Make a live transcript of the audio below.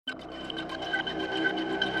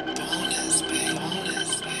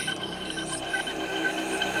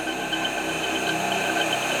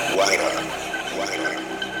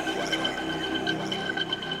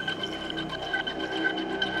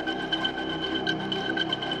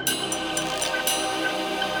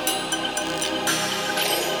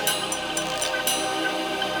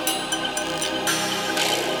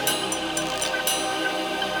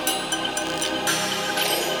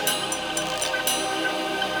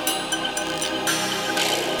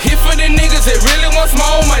niggas that really want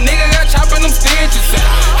smoke, my nigga got chopping them stitches.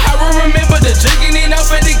 I will remember the drinking it up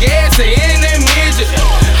at the gas and that midget.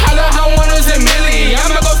 Holla how one was a million,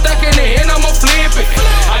 I'ma go stuck in the end, I'ma flip it.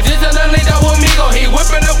 I just had a link up with me, go he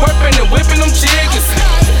whipping and whipping them chickens.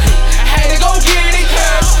 I had to go get it,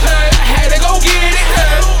 I had to go get it,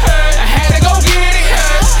 I had to go get it,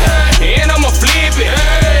 and I'ma flip it.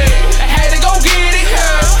 I had to go get it,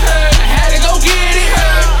 I had to go get it,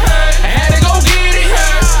 I had to go get it,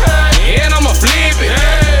 and I'ma flip it.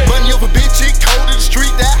 Money over bitch, chick, cold in the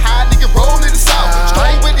street, that high nigga rollin' the south.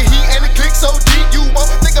 Strong with the heat and the click so deep, you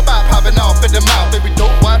won't think about popping off in the mouth. Baby,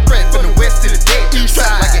 dope wide threat from the west to the dead. East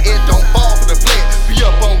side like an head don't fall for the flat. Be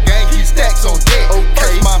up on gang, he stacks on deck.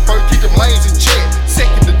 Okay, my first, keep them lanes in check.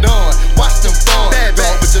 Second to none, watch them fun.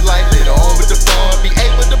 Gone with your life, later on with the fun. Be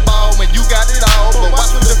able to ball when you got it all, but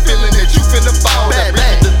watch with the feeling that you finna ball. That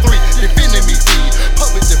bad the three, defending me deep.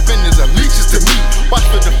 Public defenders are leeches to me. Watch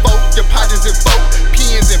for the folk, your partners and folk.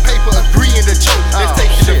 Pens and paper agreeing to choke. Let's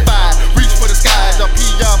take it to five, reach for the skies. Our P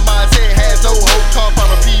young mindset has no hope. Come from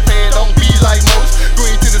a P-pad, don't be like most.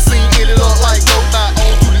 Green to the scene, it look like gold. Not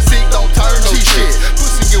on to the sick, don't turn no shit.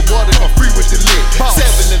 Pussy in water, come free with the lick.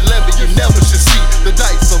 7-11, you never should see the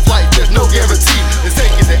dice of life, there's no guarantee. It's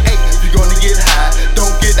taking the 8, you're gonna get high.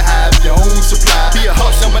 Don't get high, your own supply. Be a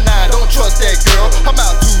hush number 9, don't trust that girl. I'm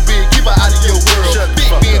out too big, keep her out of your world.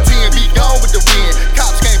 Big Ben 10, be gone with the wind.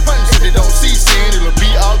 Cops can't punish it, they don't see sin. It'll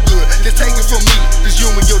be all good, just take it from me. Just you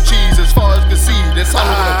and your cheese, as far as can see, that's all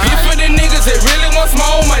it'll be. For the niggas that really want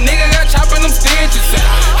smoke, my nigga got chopping them stitches.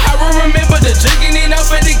 I will remember the drinking it up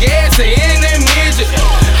at the gas and that midget.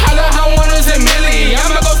 Holla how one was a million,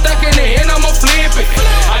 I'ma go stuck in the end, I'ma flip it.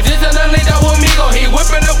 I just had a link up with me, go he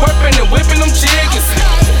whipping and whipping them chickens.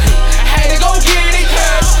 I had to go get it,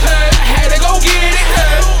 I had to go get it,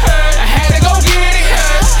 I had to go get it,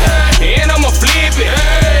 and I'ma flip it.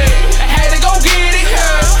 I had to go get it,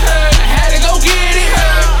 I had to go get it,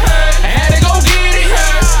 I had to go get it,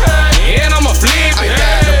 and I'ma flip it. I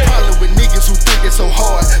got a problem with niggas who think it's so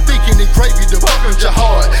hard. Thinking it gravy to fuck with your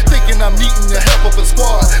heart. Thinking I'm needing the help of a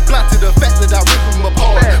squad. Blot